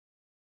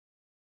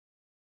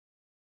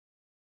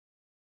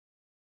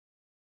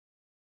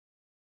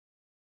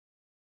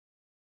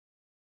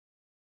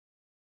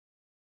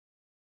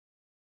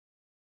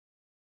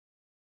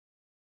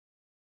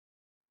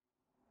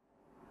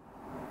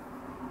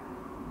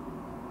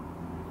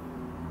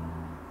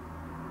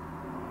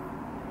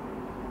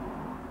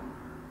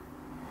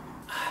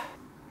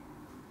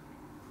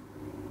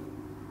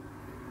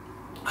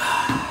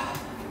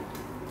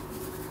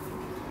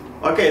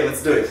Okay,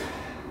 let's do it.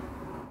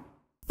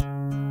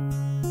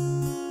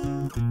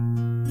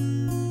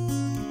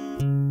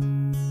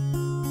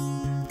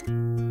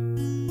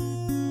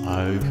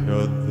 I've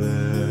heard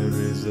there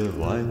is a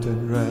white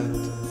and red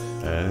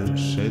and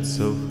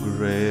shades of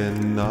grey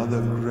and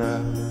other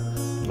crap,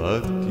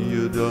 but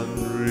you don't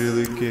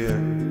really care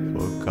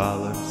for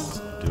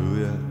colors, do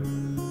ya?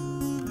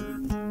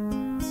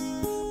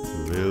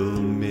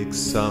 We'll mix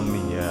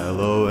some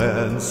yellow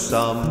and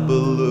some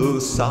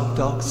blue, some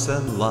talks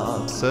and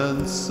laughs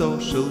and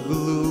social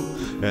glue,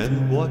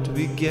 and what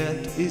we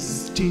get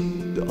is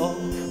tint of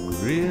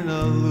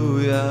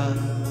Greenalujah.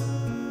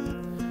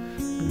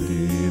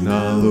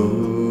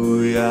 Greenalujah,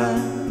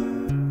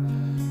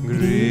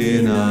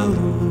 Greenalujah,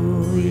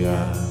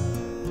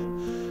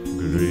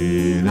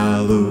 Greenalujah,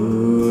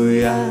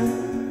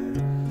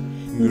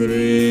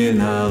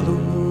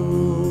 Greenalujah.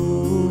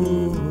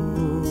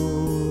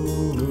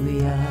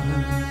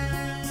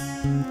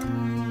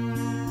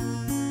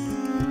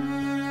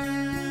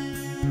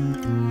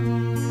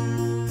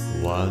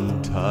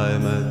 One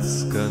time at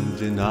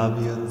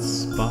Scandinavian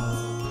spa,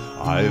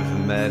 I've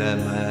met a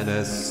man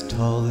as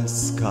tall as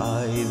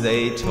sky.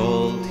 They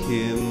told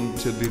him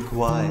to be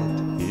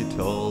quiet, he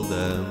told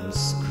them,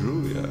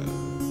 screw ya.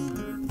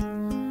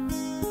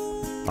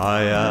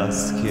 I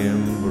asked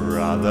him,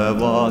 brother,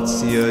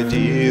 what's your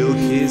deal?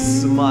 He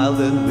smiled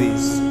and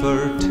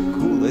whispered,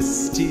 cool as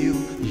steel,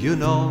 you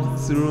know,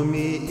 through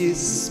me is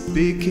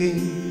speaking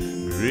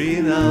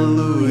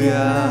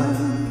Greenalujah,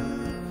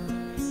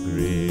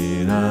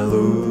 Greenalujah,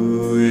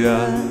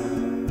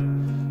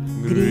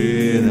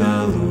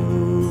 Greenalujah,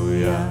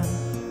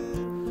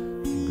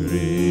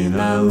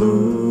 Greenalujah,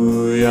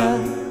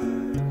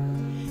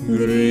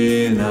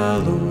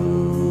 Greenalujah.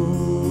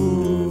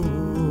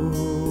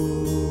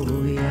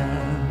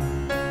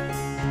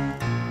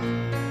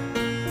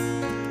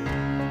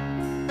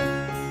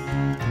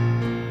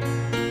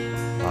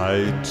 I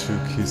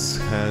took his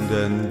hand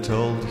and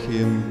told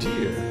him,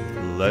 dear,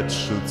 let's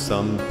shoot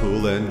some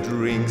pool and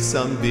drink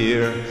some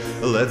beer.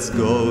 Let's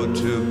go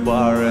to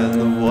bar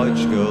and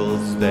watch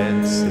girls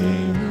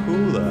dancing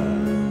hula.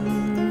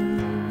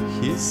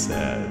 He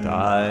said,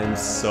 I'm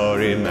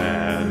sorry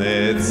man,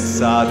 it's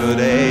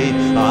Saturday,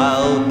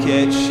 I'll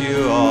catch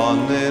you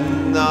on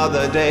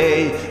another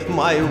day.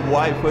 My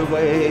wife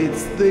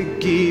awaits the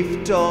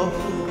gift of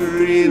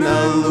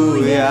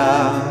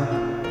Greenalujah,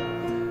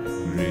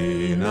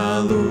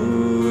 Greenalujah,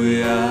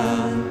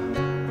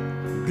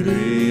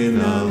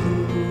 Greenalujah,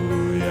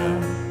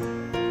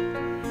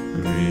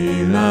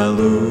 Greenalujah,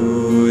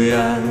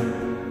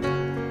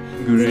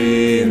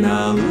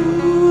 Greenalujah.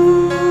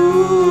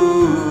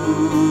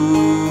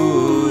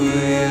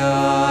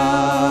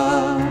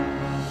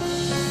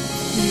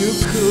 You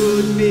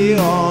could be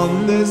on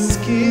the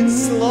ski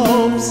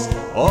slopes,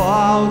 or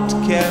out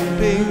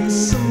camping,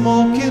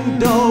 smoking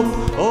dope,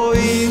 or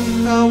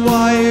in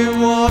Hawaii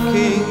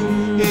walking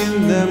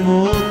in the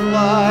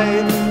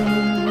moonlight.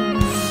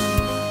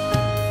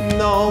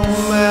 No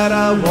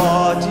matter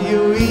what you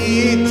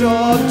eat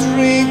or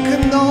drink,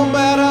 no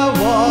matter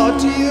what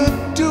you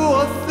do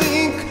or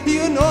think,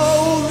 you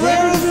know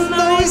there's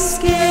no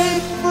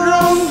escape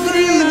from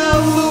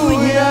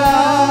Greenalujah,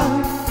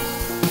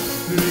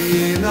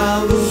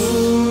 Greenalujah,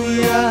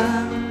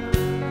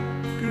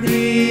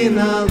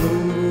 Greenalujah,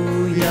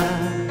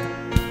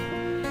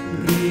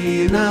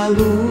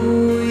 Greenalujah,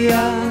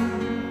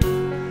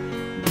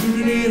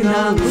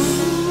 Greenalujah.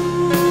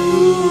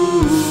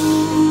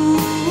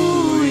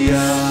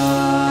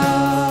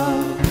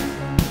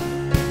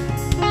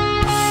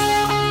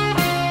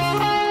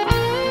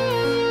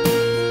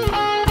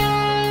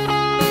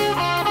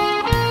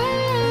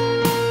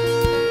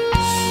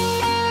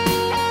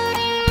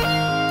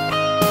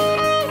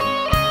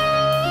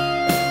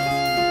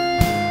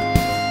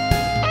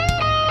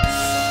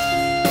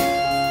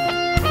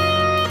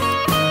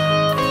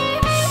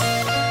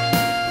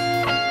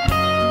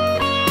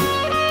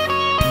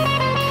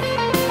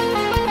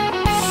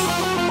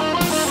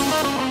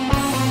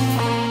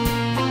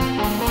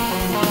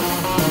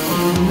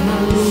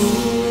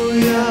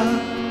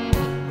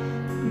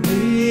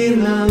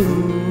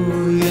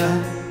 Greenalujah,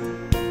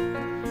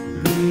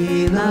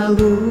 Greenalujah,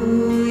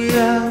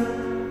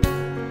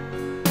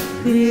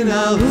 Greenalujah.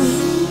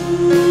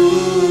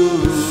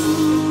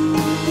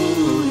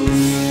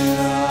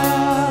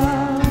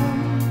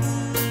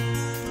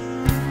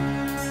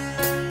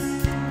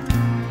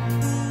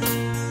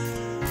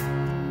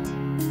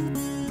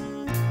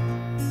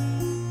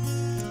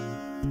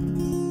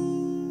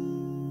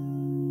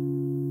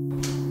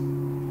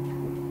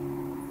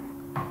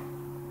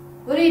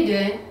 What are you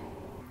doing?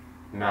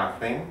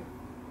 Nothing.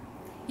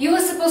 You were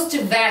supposed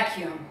to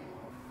vacuum.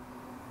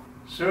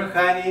 Sure,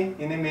 honey,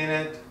 in a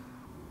minute.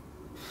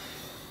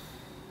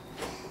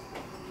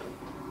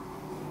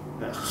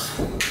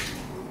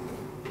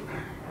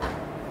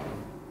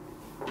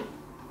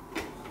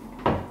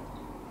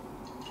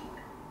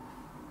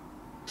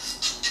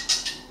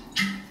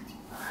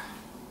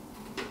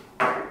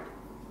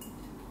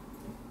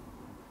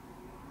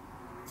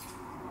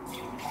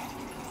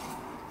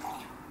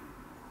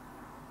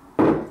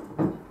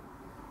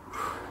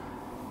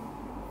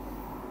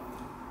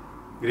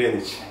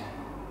 Greenwich,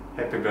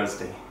 happy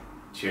birthday.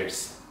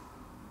 Cheers.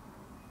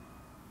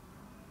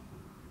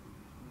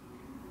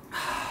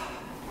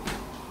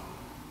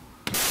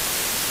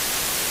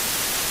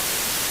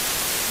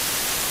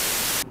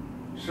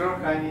 Sure,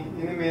 honey,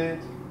 in a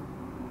minute.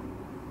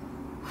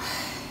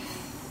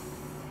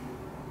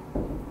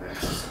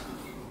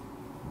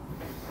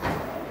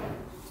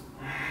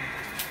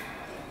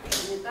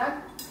 Не так?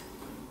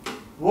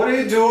 What are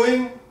you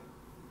doing?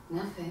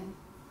 Nothing.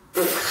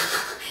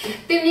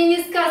 Ты мне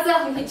не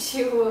сказал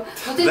ничего.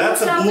 Ну ты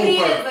That's a должна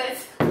blooper.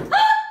 обрезать.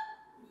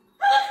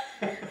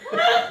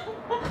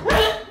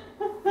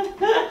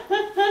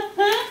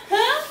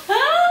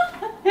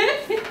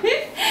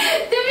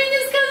 Ты мне не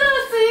сказал,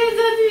 что я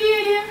за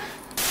дверью.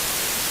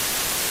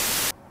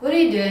 What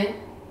are you doing?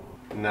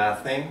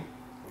 Nothing.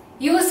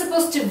 You were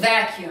supposed to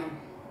vacuum.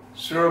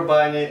 Sure,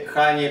 bunny,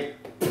 honey.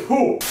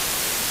 Pooh.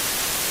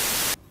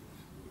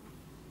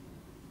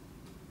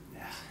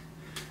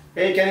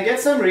 Hey, can I get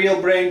some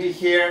real brandy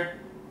here?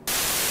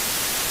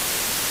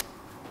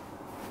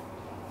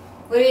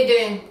 What are you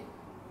doing?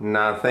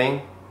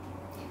 Nothing.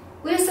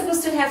 We're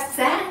supposed to have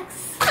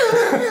sex.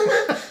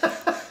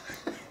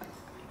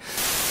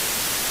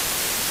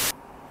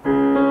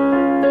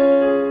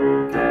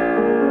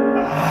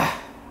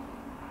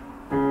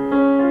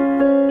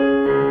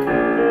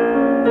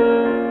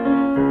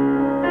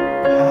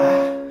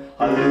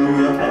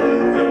 Аллилуйя,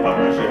 аллилуйя,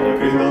 покажи мне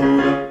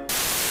Greenalujah.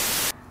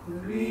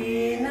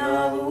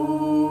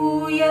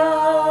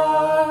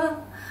 Greenalujah,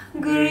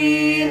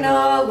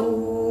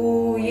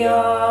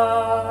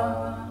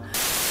 Greenalujah.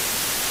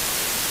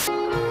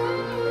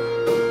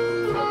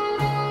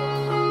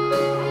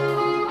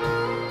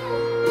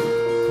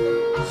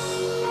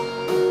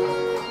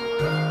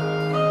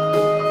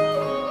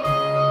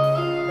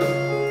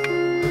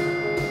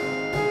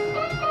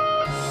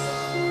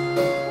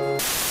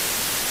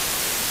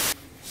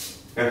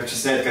 Я хочу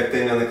снять, как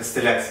ты меня на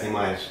костылях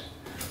снимаешь.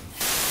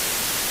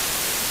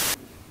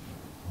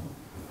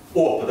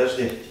 О,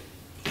 подожди.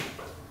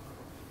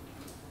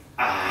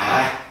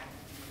 Я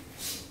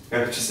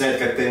хочу снять,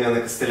 как ты меня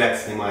на костылях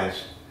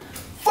снимаешь.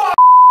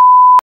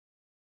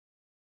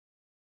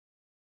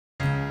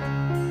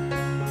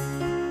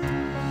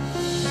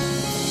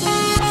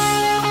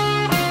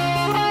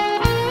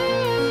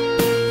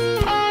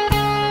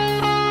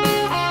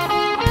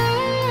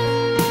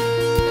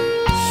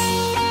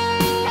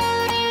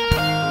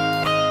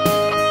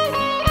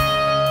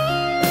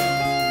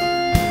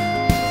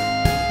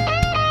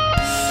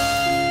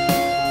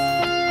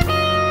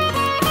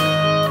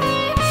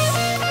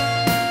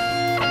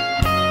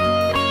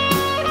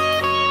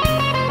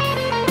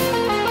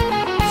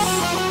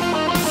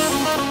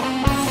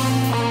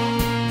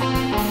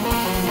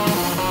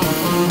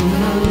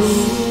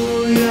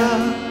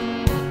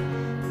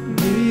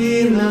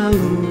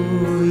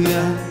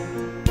 Greenalujah,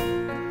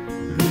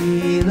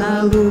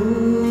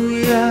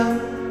 Greenalujah,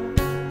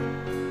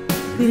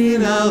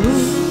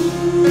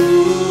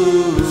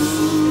 Greenalujah.